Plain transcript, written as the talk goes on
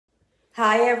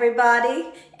Hi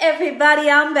everybody.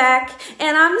 I'm back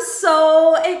and I'm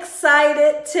so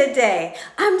excited today.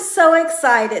 I'm so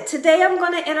excited. Today I'm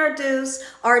going to introduce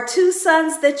our two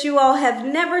sons that you all have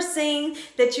never seen,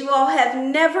 that you all have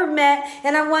never met,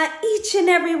 and I want each and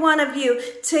every one of you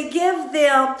to give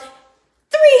them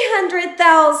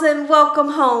 300,000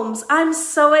 welcome homes. I'm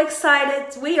so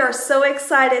excited. We are so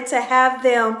excited to have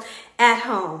them at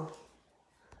home.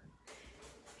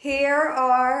 Here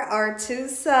are our two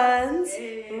sons.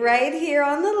 Right here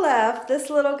on the left,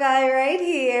 this little guy right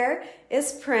here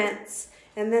is Prince.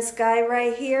 And this guy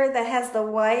right here that has the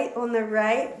white on the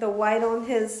right, the white on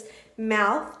his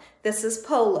mouth, this is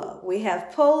Polo. We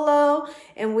have Polo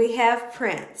and we have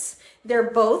Prince. They're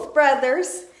both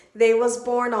brothers. They was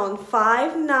born on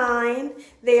 5'9".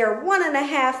 They are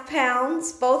 1.5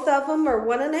 pounds. Both of them are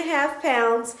 1.5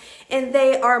 pounds. And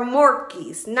they are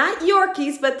Morkies. Not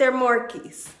Yorkies, but they're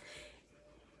Morkies.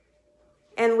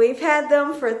 And we've had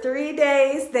them for 3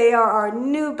 days. They are our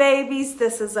new babies.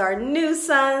 This is our new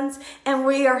sons. And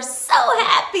we are so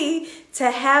happy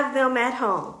to have them at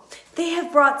home. They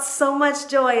have brought so much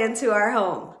joy into our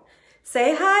home.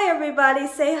 Say hi, everybody.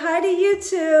 Say hi to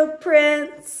YouTube,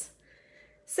 Prince.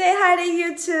 Say hi to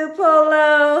YouTube,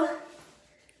 Polo.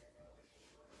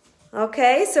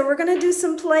 Okay, so we're going to do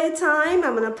some playtime.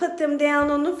 I'm going to put them down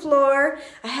on the floor.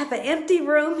 I have an empty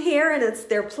room here, and it's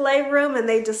their playroom, and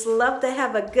they just love to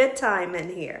have a good time in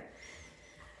here.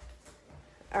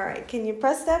 All right, can you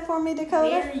press that for me, Dakota?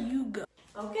 There you go.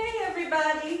 Okay,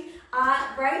 everybody.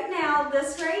 Right now,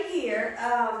 this right here,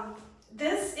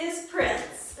 this is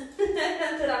Prince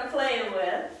that I'm playing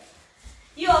with.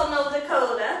 You all know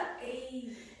Dakota.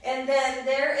 And then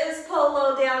there is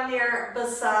Polo down there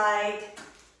beside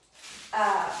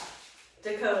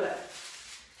Dakota.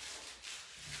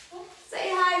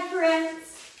 Say hi,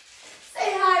 Prince.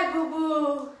 Say hi,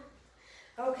 boo-boo.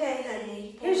 Okay,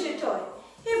 honey. Here's your toy.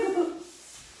 Here, boo-boo.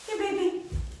 Here, baby.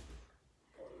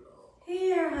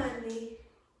 Here, honey.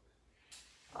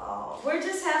 Oh, we're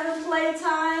just having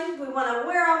playtime. We want to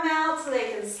wear them out so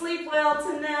they can sleep well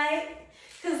tonight.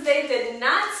 Because they did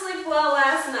not sleep well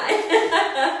last night.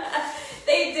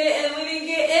 They didn't. We didn't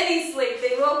get any sleep.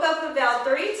 They woke up about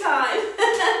 3 times.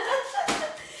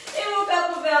 They woke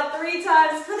up about 3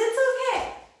 times, but it's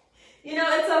okay. You know,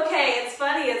 it's okay. It's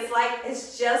funny.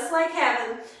 It's just like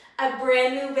having a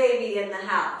brand new baby in the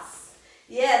house.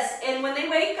 Yes, and when they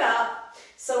wake up,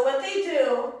 so what they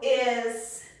do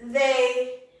is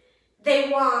they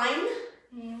whine.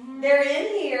 Mm-hmm. They're in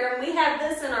here, and we have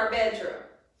this in our bedroom.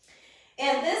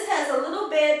 And this has a little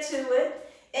bed to it.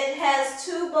 It has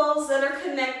 2 bowls that are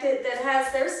connected that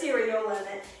has their cereal in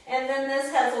it. And then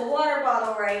this has a water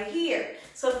bottle right here.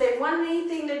 So if they want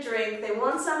anything to drink, they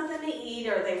want something to eat,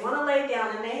 or they want to lay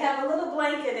down, and they have a little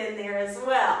blanket in there as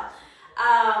well.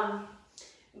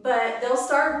 But they'll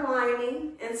start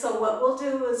whining. And so what we'll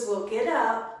do is we'll get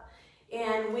up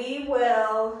and we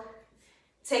will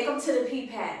take them to the pee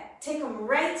pad. Take them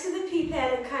right to the pee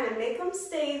pad and kind of make them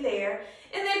stay there.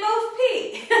 And they both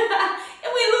pee.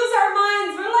 And we lose our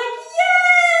minds. We're like,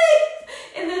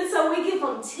 yay! And then so we give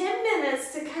them 10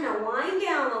 minutes to kind of wind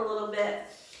down a little bit.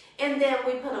 And then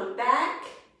we put them back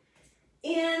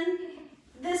in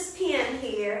this pen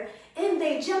here. And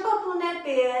they jump up on that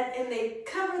bed and they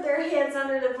cover their heads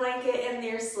under the blanket and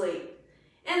they're asleep.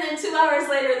 And then 2 hours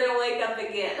later, they'll wake up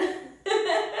again.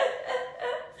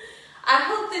 I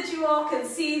hope that you all can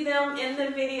see them in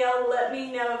the video. Let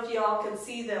me know if you all can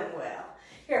see them well.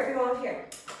 Here, if you go over here.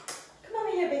 Come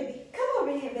over here, baby. Come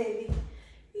over here, baby.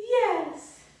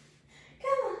 Yes.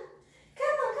 Come on.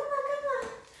 Come on, come on, come on.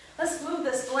 Let's move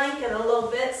this blanket a little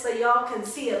bit so y'all can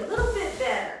see a little bit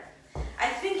better. I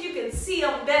think you can see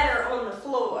them better on the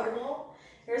floor.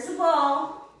 Here's a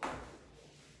ball.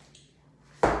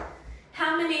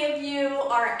 How many of you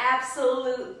are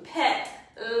absolute pet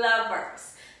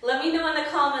lovers? Let me know in the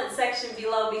comment section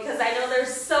below, because I know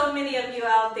there's so many of you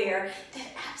out there that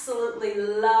absolutely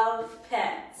love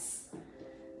pets.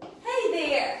 Hey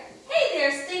there. Hey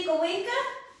there, Stinkawinka.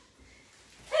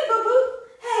 Hey, boo-boo.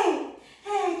 Hey.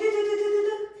 Hey.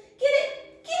 Do-do-do-do-do-do. Get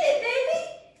it, baby.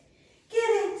 Get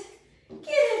it.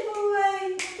 Get it,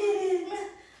 boy. Get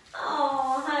it.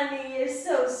 Oh, honey, you're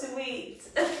so sweet.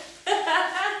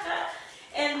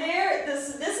 And there, this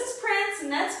is Prince,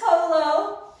 and that's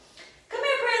Polo. Come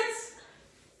here, Prince.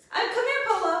 Come here,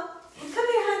 Polo. Come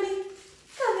here, honey.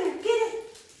 Come here. Get it.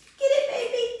 Get it,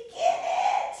 baby. Get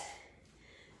it.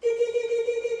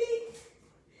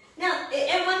 Now,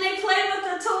 and when they play with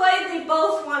the toy, they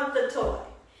both want the toy.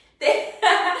 They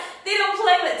don't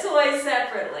play with toys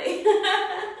separately.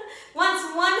 Once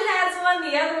one has one,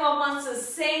 the other one wants the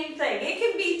same thing. It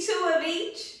can be 2 of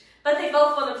each, but they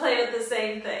both want to play with the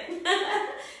same thing.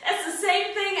 It's the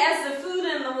same thing as the food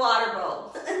in the water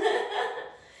bowl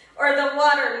or the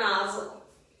water nozzle.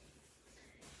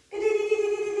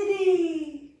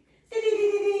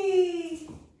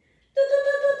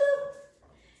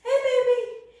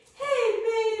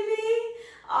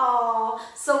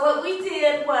 So what we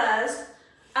did was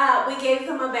we gave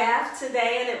them a bath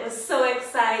today, and it was so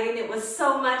exciting. It was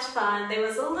so much fun. They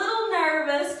was a little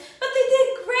nervous, but they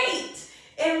did great.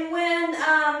 And when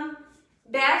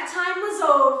bath time was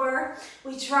over,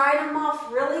 we dried them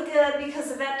off really good because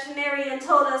the veterinarian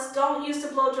told us don't use the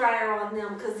blow dryer on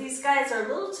them because these guys are a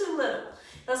little too little.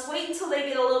 Let's wait until they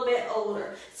get a little bit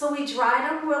older. So we dried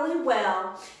them really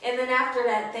well, and then after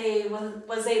that they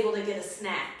was able to get a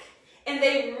snack. And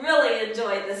they really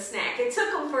enjoyed the snack. It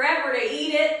took them forever to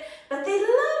eat it, but they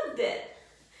loved it.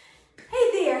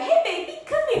 Hey there, hey baby,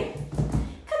 come here.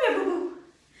 Come here, boo-boo.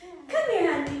 Come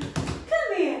here, honey.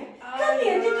 Come here. Come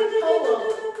here.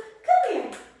 Come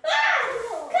here. Ah,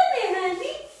 come here,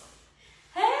 honey.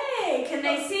 Hey, can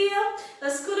they see him?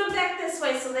 Let's scoot them back this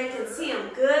way so they can see him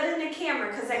good in the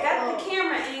camera, because I got the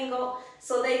camera angle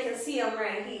so they can see him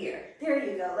right here. There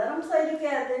you go. Let them play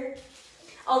together.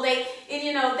 Oh, they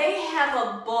have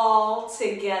a ball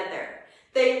together.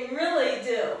 They really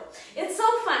do. It's so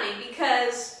funny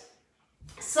because,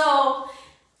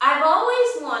 I've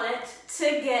always wanted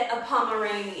to get a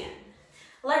Pomeranian.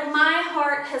 Like, my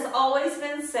heart has always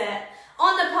been set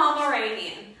on the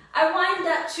Pomeranian. I wind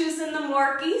up choosing the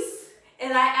Morkies,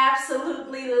 and I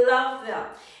absolutely love them.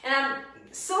 And I'm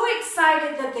so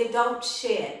excited that they don't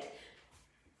shed.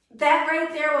 That right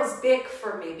there was big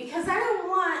for me because I don't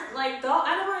want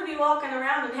to be walking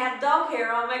around and have dog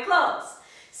hair on my clothes.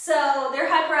 So they're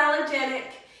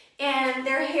hyperallergenic and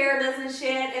their hair doesn't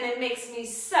shed, and it makes me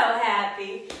so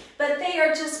happy. But they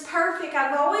are just perfect.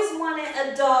 I've always wanted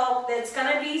a dog that's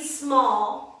going to be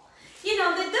small,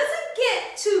 that doesn't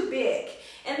get too big.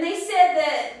 And they said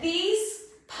that these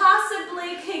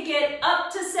possibly could get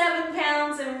up to 7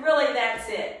 pounds, and really that's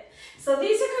it. So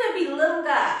these are going to be little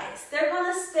guys. They're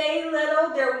going to stay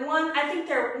little. I think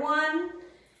they're 1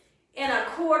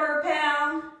 1/4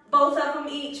 pound, both of them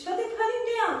each. But they put him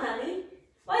down, honey.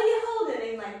 Why are you holding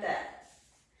him like that?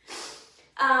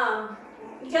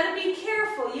 You got to be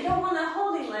careful. You don't want to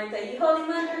hold him like that. You hold him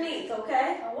underneath,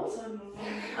 okay? I was holding him.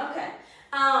 Okay.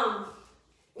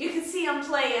 You can see them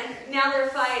playing. Now they're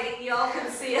fighting. Y'all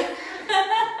can see it.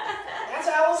 That's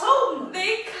how I was holding.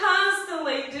 They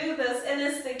constantly do this, and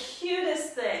it's the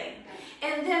cutest thing.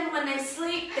 And then when they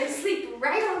sleep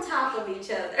right on top of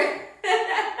each other.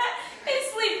 They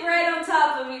sleep right on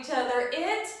top of each other.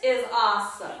 It is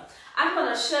awesome. I'm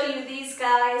going to show you these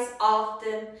guys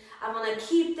often. I'm going to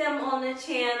keep them on the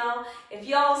channel. If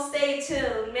y'all stay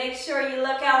tuned, make sure you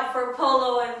look out for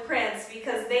Polo and Prince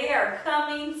because they are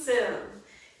coming soon.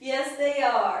 Yes, they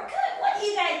are. What are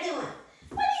you guys doing?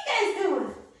 What are you guys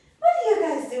doing? What are you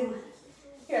guys doing?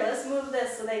 Here, let's move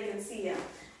this so they can see you.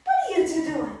 What are you two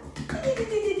doing?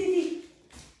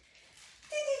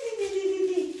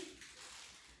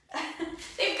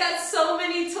 They've got so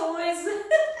many toys.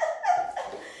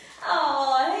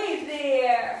 Oh, hey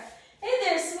there. Hey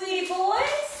there, sweetie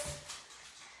boys.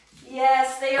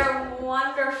 Yes, they are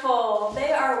wonderful.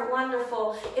 They are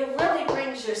wonderful. It really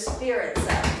brings your spirits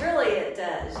up. Really it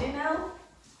does,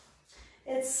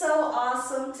 It's so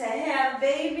awesome to have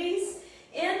babies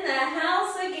in the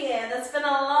house again. It's been a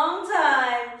long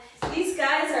time. These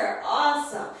guys are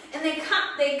awesome. And they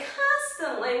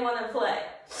constantly want to play.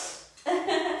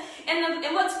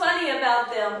 And what's funny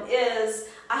about them is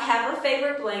I have a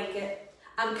favorite blanket.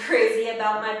 I'm crazy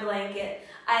about my blanket.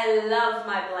 I love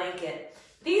my blanket.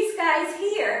 These guys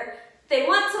here, they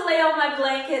want to lay on my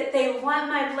blanket. They want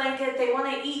my blanket. They want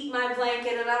to eat my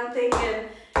blanket. And I'm thinking,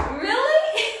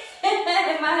 really?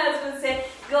 And my husband said,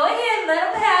 go ahead,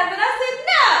 let them have it. I said,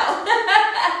 no.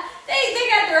 They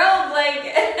got their own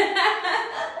blanket.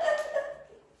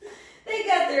 They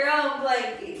got their own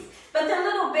blankets. But their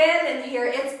little bed in here,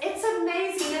 it's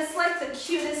amazing. It's like the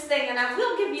cutest thing. And I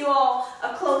will give you all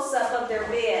a close-up of their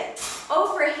bed.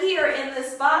 Over here in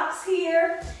this box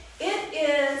here, it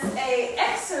is a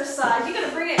exercise. You're going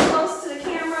to bring it close to the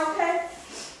camera, okay?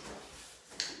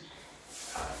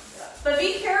 But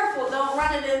be careful. Don't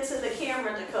run it into the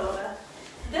camera, Dakota.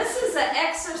 This is an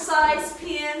exercise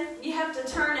pin. You have to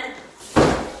turn it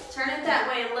that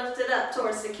way and lift it up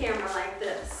towards the camera like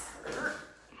this.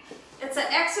 It's an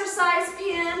exercise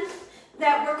pin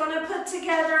that we're going to put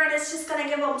together, and it's just going to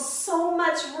give them so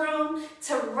much room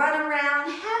to run around,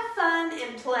 have fun,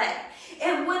 and play.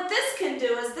 And what this can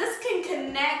do is this can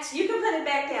connect. You can put it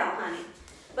back down, honey,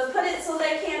 but put it so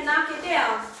they can't knock it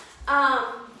down.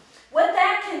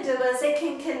 can do is it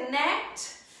can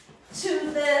connect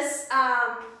to this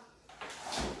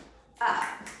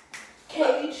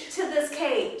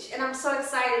cage, and I'm so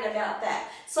excited about that.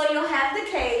 So you'll have the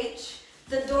cage,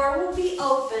 the door will be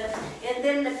open, and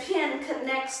then the pin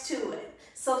connects to it.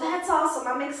 So that's awesome.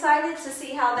 I'm excited to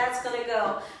see how that's going to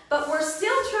go. But we're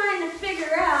still trying to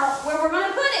figure out where we're going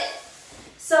to put it.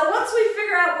 So once we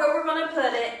figure out where we're going to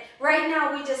put it, right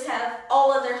now we just have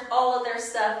all of their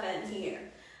stuff in here.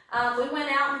 We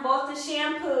went out and bought the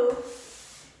shampoo.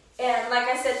 And like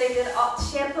I said, they did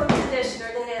shampoo and conditioner.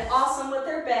 They did awesome with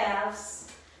their baths.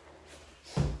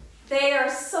 They are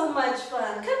so much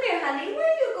fun. Come here, honey. Where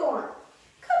are you going?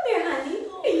 Come here, honey.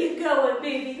 Where you going,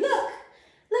 baby? Look.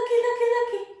 Looky, looky,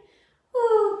 looky.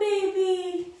 Oh,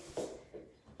 baby.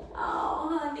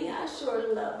 Oh, honey, I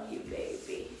sure love you,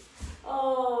 baby.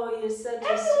 Oh, you're such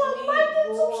a sweet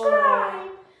boy.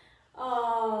 Subscribe.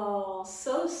 Oh,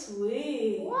 so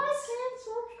sweet. Like and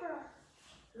subscribe.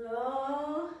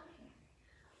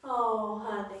 Oh,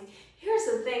 honey. Here's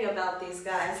the thing about these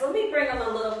guys. Let me bring them a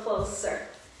little closer.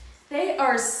 They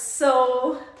are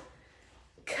so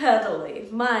cuddly.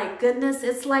 My goodness,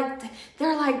 it's like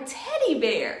they're like teddy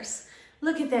bears.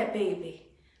 Look at that baby.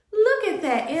 Look at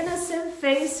that innocent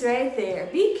face right there.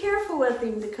 Be careful with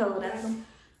him, Dakota.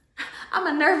 I'm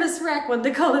a nervous wreck when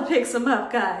Dakota picks them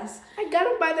up, guys. I got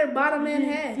them by their bottom and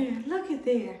head. There, look at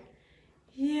there.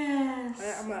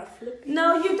 Yes. I'm gonna flip you.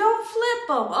 No, you don't flip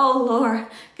them. Oh, Lord.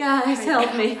 Guys,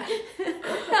 help me.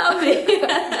 Help me.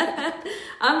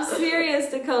 I'm serious,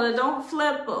 Dakota. Don't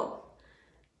flip them.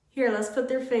 Here, let's put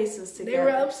their faces together. They were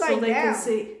upside so they down. Can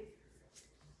see.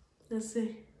 Let's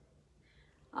see.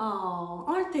 Oh,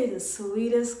 aren't they the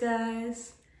sweetest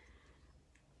guys?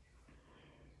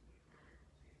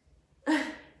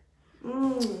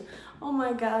 Oh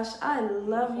my gosh, I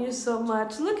love you so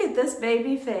much. Look at this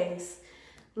baby face.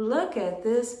 Look at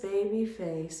this baby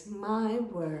face. My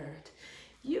word.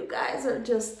 You guys are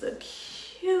just the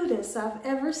cutest I've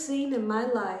ever seen in my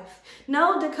life.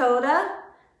 No, Dakota?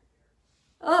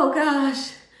 Oh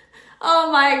gosh.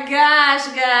 Oh my gosh,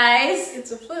 guys.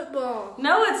 It's a football.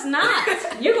 No, it's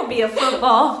not. You're going to be a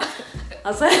football.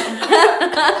 I'll say,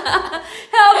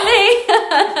 help me.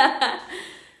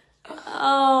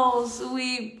 Oh,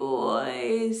 sweet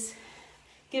boys.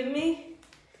 Give me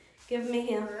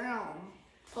him. Brown.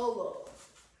 Polo.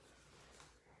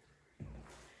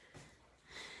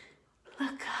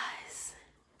 Look, guys.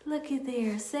 Look at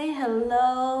there. Say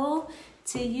hello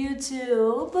to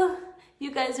YouTube.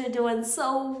 You guys are doing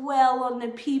so well on the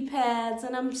pee pads,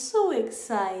 and I'm so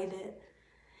excited.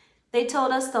 They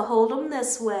told us to hold them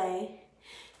this way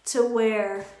to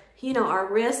where, you know, our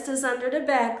wrist is under the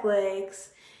back legs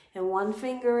and one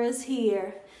finger is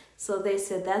here. So they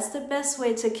said that's the best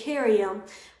way to carry them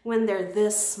when they're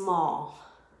this small.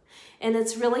 And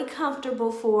it's really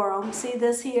comfortable for them. See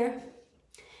this here?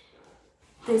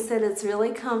 They said it's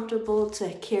really comfortable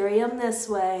to carry them this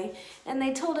way. And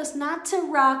they told us not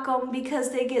to rock them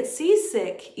because they get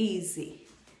seasick easy.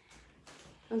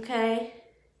 Okay?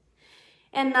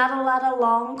 And not a lot of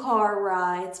long car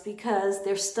rides because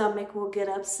their stomach will get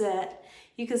upset.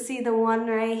 You can see the one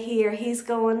right here. He's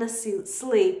going to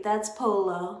sleep. That's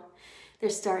Polo. They're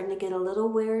starting to get a little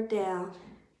wear down.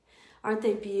 Aren't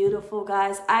they beautiful,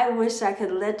 guys? I wish I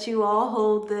could let you all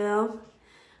hold them.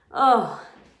 Oh,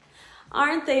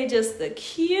 aren't they just the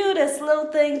cutest little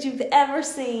things you've ever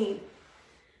seen?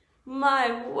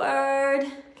 My word.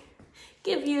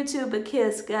 Give YouTube a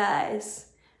kiss, guys.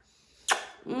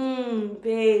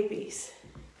 Babies.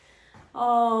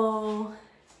 Oh,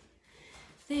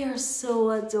 they are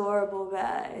so adorable,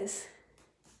 guys.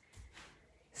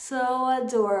 So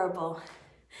adorable.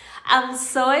 I'm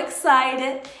so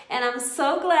excited, and I'm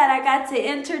so glad I got to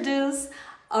introduce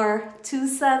our two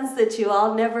sons that you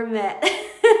all never met.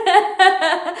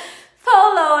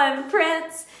 Polo and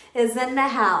Prince is in the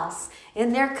house,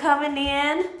 and they're coming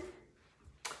in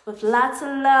with lots of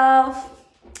love.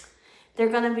 They're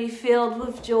going to be filled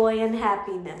with joy and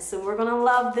happiness, and we're going to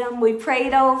love them. We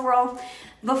prayed over them.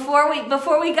 Before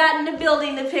we got in the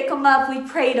building to pick them up, we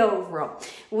prayed over them.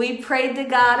 We prayed to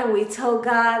God, and we told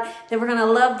God that we're going to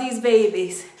love these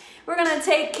babies. We're going to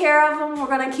take care of them.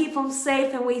 We're going to keep them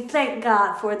safe, and we thank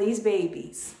God for these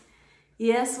babies.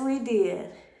 Yes, we did.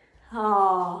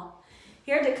 Oh,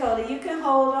 here, Dakota, you can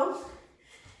hold them.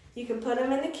 You can put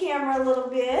them in the camera a little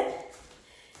bit.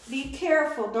 Be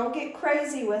careful. Don't get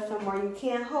crazy with them or you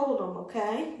can't hold them,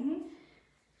 okay?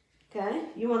 Okay.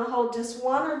 You want to hold just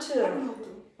one or two?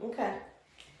 Okay.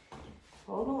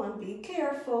 Hold on. Be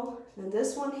careful. And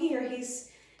this one here,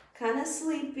 he's kind of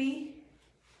sleepy.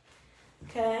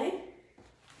 Okay.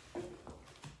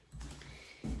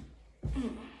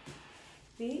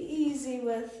 Be easy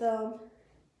with them.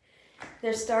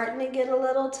 They're starting to get a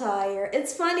little tired.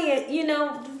 It's funny, you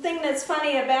know, the thing that's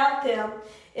funny about them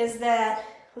is that,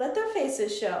 let their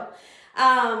faces show.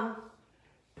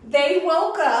 They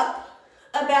woke up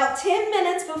about 10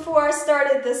 minutes before I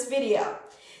started this video.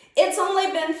 It's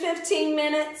only been 15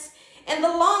 minutes, and the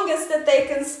longest that they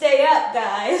can stay up,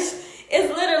 guys, is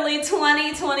literally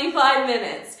 20, 25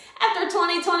 minutes. After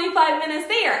 20, 25 minutes,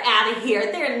 they are out of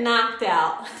here. They're knocked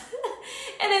out.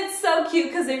 And it's so cute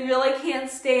because they really can't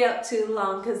stay up too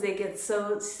long because they get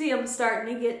so, see them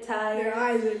starting to get tired. Their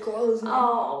eyes are closing.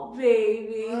 Oh,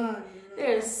 baby.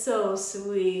 They're so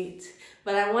sweet.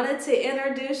 But I wanted to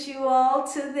introduce you all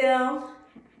to them.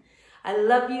 I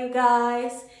love you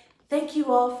guys. Thank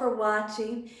you all for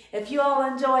watching. If you all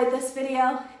enjoyed this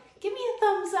video, give me a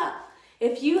thumbs up.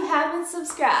 If you haven't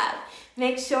subscribed,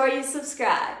 make sure you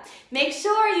subscribe. Make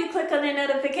sure you click on the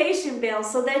notification bell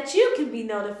so that you can be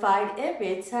notified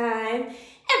every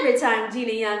time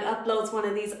Gina Young uploads one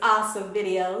of these awesome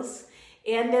videos.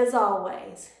 And as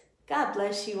always, God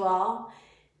bless you all.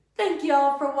 Thank you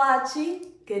all for watching.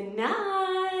 Good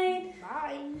night.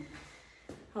 Bye.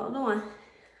 Hold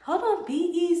on, be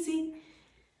easy.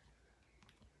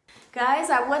 Guys,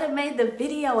 I would have made the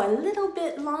video a little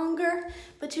bit longer,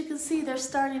 but you can see they're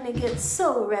starting to get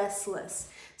so restless.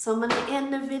 So I'm gonna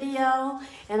end the video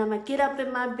and I'm gonna get up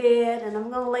in my bed and I'm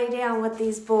gonna lay down with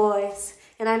these boys.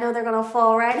 And I know they're gonna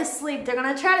fall right asleep. They're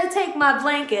gonna try to take my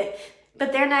blanket,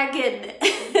 but they're not getting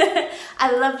it.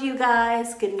 I love you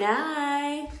guys. Good night.